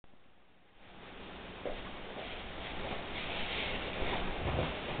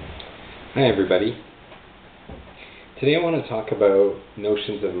Hi everybody. Today I want to talk about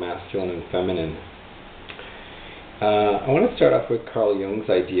notions of masculine and feminine. I want to start off with Carl Jung's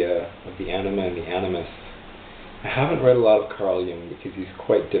idea of the anima and the animus. I haven't read a lot of Carl Jung because he's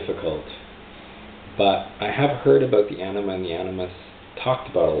quite difficult, but I have heard about the anima and the animus talked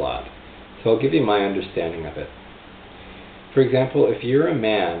about a lot, so I'll give you my understanding of it. For example, if you're a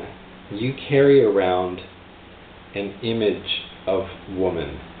man, you carry around an image of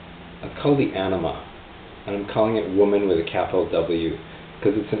woman. It's called the anima, and I'm calling it woman with a capital W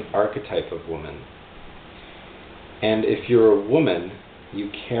because it's an archetype of woman. And if you're a woman, you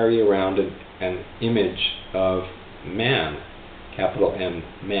carry around an image of man, capital M,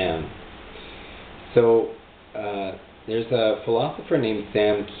 man. So there's a philosopher named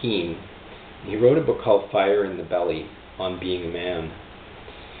Sam Keen. He wrote a book called Fire in the Belly on being a man.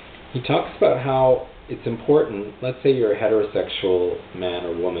 He talks about how it's important, let's say you're a heterosexual man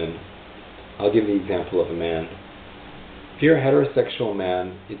or woman. I'll give the example of a man. If you're a heterosexual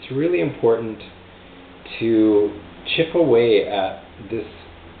man, it's really important to chip away at this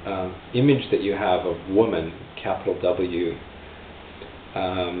image that you have of woman, capital W,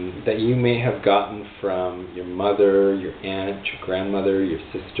 that you may have gotten from your mother, your aunt, your grandmother, your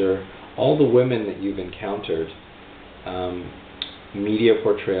sister, all the women that you've encountered, media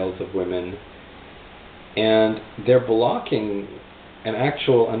portrayals of women, and they're blocking an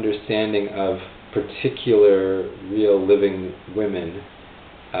actual understanding of particular real living women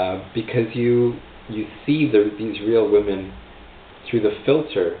because you see these real women through the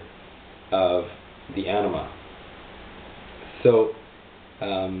filter of the anima. So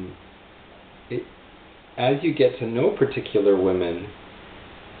as you get to know particular women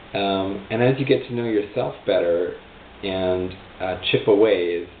and as you get to know yourself better and chip away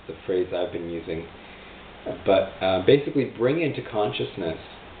is the phrase I've been using, but basically bring into consciousness,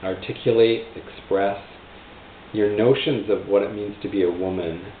 articulate, express your notions of what it means to be a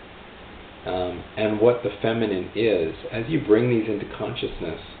woman and what the feminine is. As you bring these into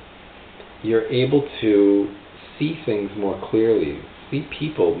consciousness, you're able to see things more clearly, see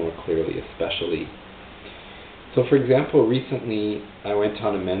people more clearly especially. So for example, recently I went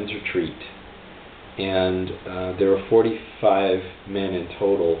on a men's retreat and there were 45 men in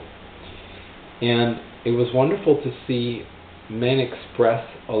total, and it was wonderful to see men express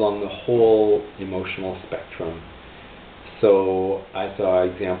along the whole emotional spectrum. So I saw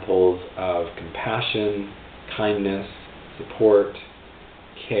examples of compassion, kindness, support,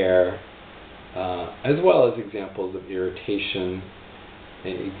 care, as well as examples of irritation,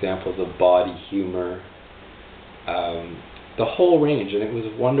 and examples of body humor, the whole range, and it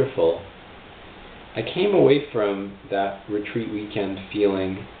was wonderful. I came away from that retreat weekend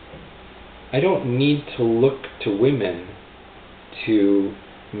feeling I don't need to look to women to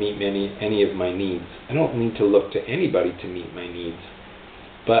meet any of my needs. I don't need to look to anybody to meet my needs.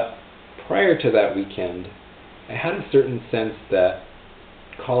 But prior to that weekend, I had a certain sense that,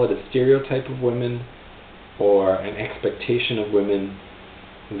 call it a stereotype of women or an expectation of women,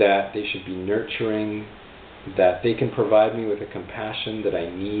 that they should be nurturing, that they can provide me with a compassion that I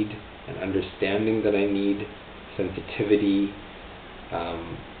need, an understanding that I need, sensitivity.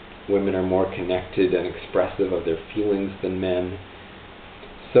 Women are more connected and expressive of their feelings than men.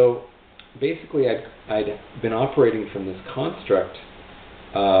 So basically I'd been operating from this construct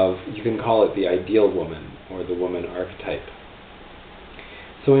of, you can call it the ideal woman or the woman archetype.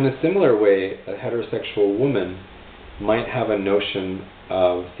 So in a similar way, a heterosexual woman might have a notion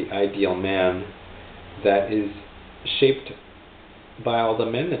of the ideal man that is shaped by all the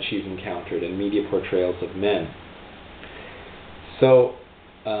men that she's encountered and media portrayals of men. So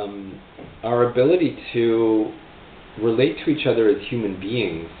our ability to relate to each other as human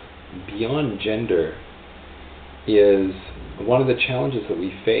beings beyond gender is one of the challenges that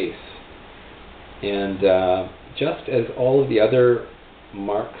we face. And just as all of the other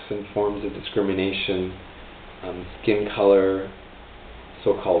marks and forms of discrimination, skin color,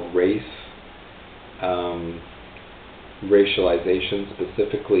 so-called race, racialization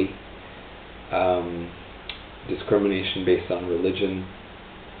specifically, discrimination based on religion,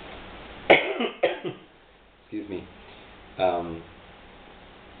 excuse me,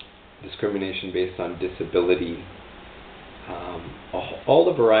 discrimination based on disability, all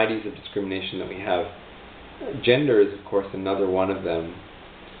the varieties of discrimination that we have. Gender is, of course, another one of them.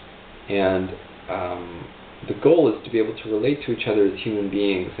 And the goal is to be able to relate to each other as human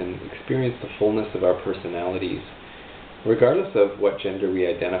beings and experience the fullness of our personalities, regardless of what gender we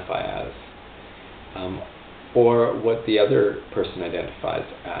identify as, or what the other person identifies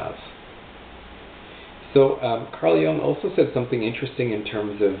as. So Carl Jung also said something interesting in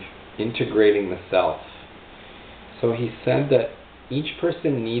terms of integrating the self. So he said that each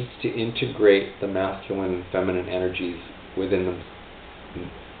person needs to integrate the masculine and feminine energies within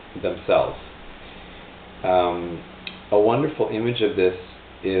themselves. A wonderful image of this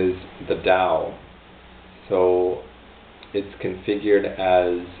is the Tao. So it's configured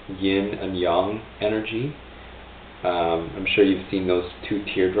as yin and yang energy. I'm sure you've seen those two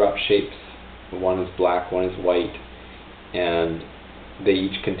teardrop shapes. One is black, one is white, and they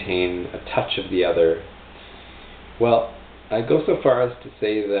each contain a touch of the other. Well, I go so far as to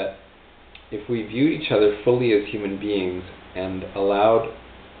say that if we viewed each other fully as human beings and allowed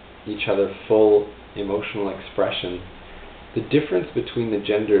each other full emotional expression, the difference between the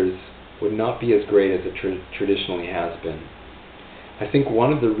genders would not be as great as it traditionally has been. I think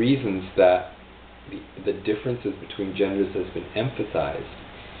one of the reasons that the differences between genders has been emphasized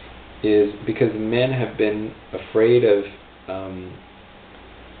is because men have been afraid of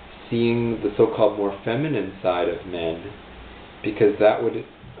seeing the so-called more feminine side of men, because that would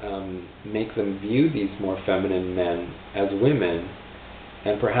make them view these more feminine men as women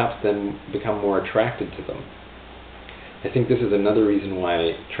and perhaps then become more attracted to them. I think this is another reason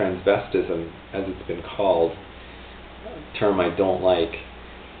why transvestism, as it's been called, a term I don't like,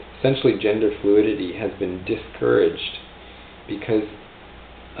 essentially gender fluidity, has been discouraged, because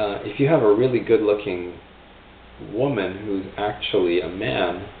if you have a really good-looking woman who's actually a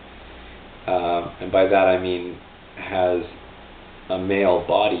man, and by that I mean has a male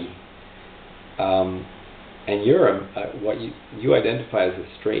body, and you're what you identify as a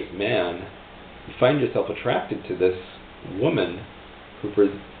straight man, you find yourself attracted to this woman,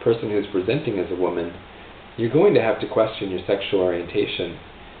 person who's presenting as a woman, you're going to have to question your sexual orientation.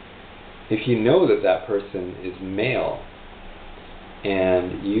 If you know that that person is male,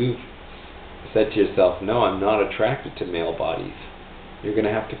 and you've said to yourself, no, I'm not attracted to male bodies, you're going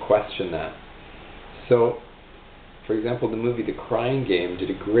to have to question that. So, for example, the movie The Crying Game did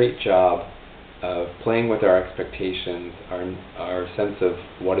a great job of playing with our expectations, our sense of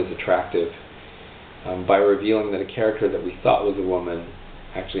what is attractive, by revealing that a character that we thought was a woman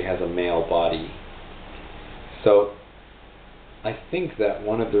actually has a male body. So I think that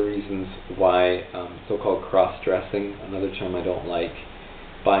one of the reasons why so-called cross-dressing, another term I don't like,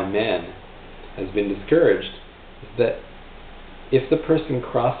 by men has been discouraged is that if the person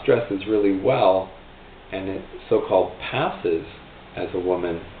cross-dresses really well and it so-called passes as a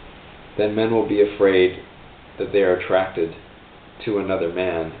woman, then men will be afraid that they are attracted to another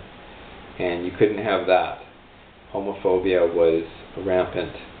man, and you couldn't have that. Homophobia was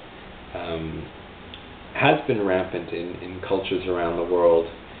rampant, has been rampant in cultures around the world.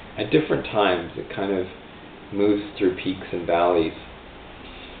 At different times, it kind of moves through peaks and valleys.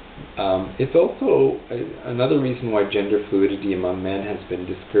 It's also another reason why gender fluidity among men has been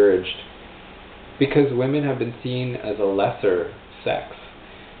discouraged, because women have been seen as a lesser sex.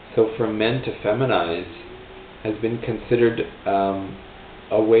 So for men to feminize has been considered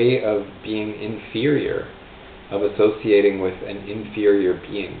a way of being inferior, of associating with an inferior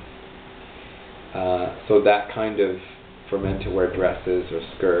being. So that kind of, for men to wear dresses or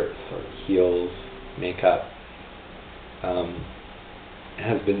skirts or heels, makeup,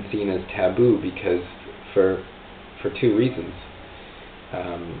 has been seen as taboo, because for two reasons.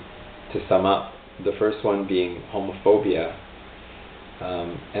 To sum up, the first one being homophobia,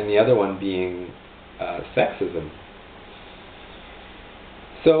 and the other one being sexism.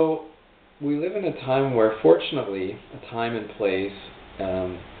 So we live in a time where, fortunately, a time and place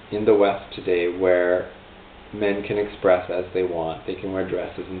in the West today where men can express as they want. They can wear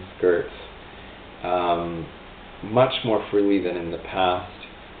dresses and skirts much more freely than in the past.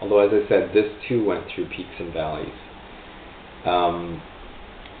 Although, as I said, this too went through peaks and valleys.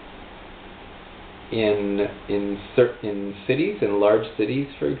 In cities, in large cities,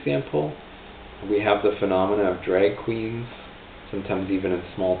 for example, we have the phenomena of drag queens, sometimes even in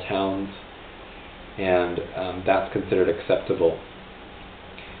small towns, and that's considered acceptable.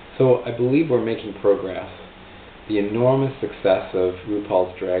 So I believe we're making progress. The enormous success of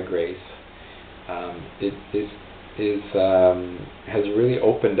RuPaul's Drag Race has really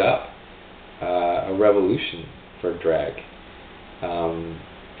opened up a revolution for drag.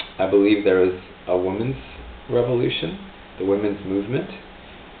 I believe there is a women's revolution, the women's movement,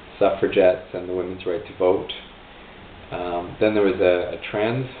 suffragettes and the women's right to vote. Then there was a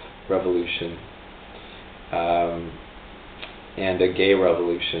trans revolution and a gay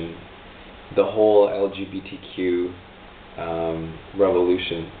revolution, the whole LGBTQ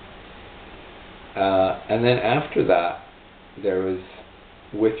revolution. And then after that, there was,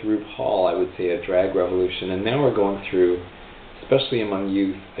 with RuPaul, I would say, a drag revolution. And now we're going through especially among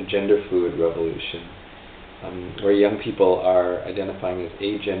youth, a gender fluid revolution, where young people are identifying as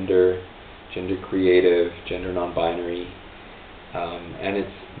agender, gender creative, gender non-binary, and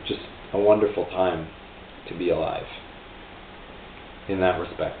it's just a wonderful time to be alive in that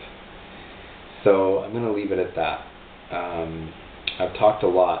respect. So I'm going to leave it at that. I've talked a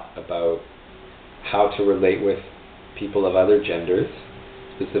lot about how to relate with people of other genders,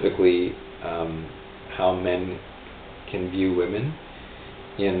 specifically how men can view women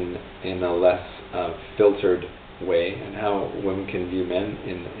in a less filtered way, and how women can view men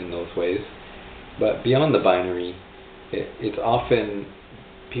in those ways. But beyond the binary, it's often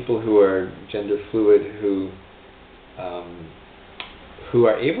people who are gender fluid who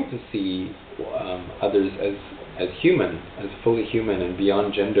are able to see others as human, as fully human and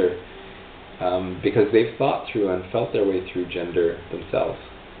beyond gender, because they've thought through and felt their way through gender themselves.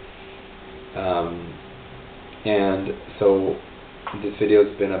 And so this video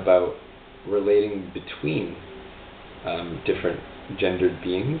has been about relating between different gendered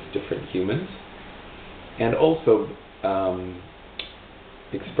beings, different humans, and also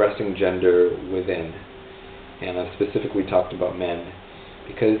expressing gender within. And I've specifically talked about men,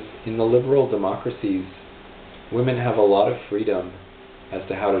 because in the liberal democracies, women have a lot of freedom as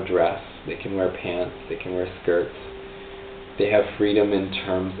to how to dress. They can wear pants, they can wear skirts. They have freedom in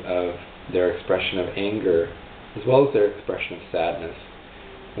terms of their expression of anger, as well as their expression of sadness.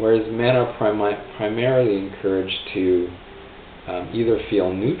 Whereas men are primarily encouraged to either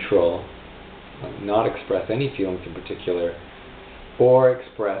feel neutral, not express any feelings in particular, or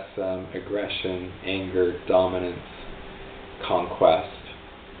express aggression, anger, dominance, conquest,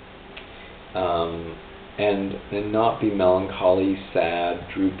 and not be melancholy, sad,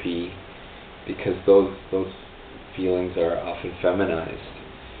 droopy, because those feelings are often feminized.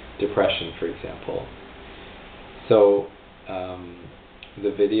 Depression, for example. So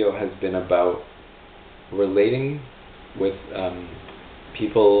the video has been about relating with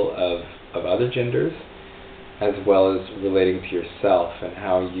people of other genders, as well as relating to yourself and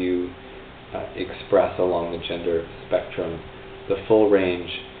how you express along the gender spectrum, the full range,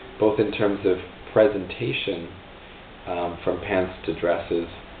 both in terms of presentation, from pants to dresses,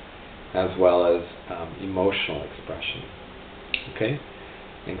 as well as emotional expression. Okay?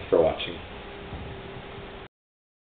 Thanks for watching.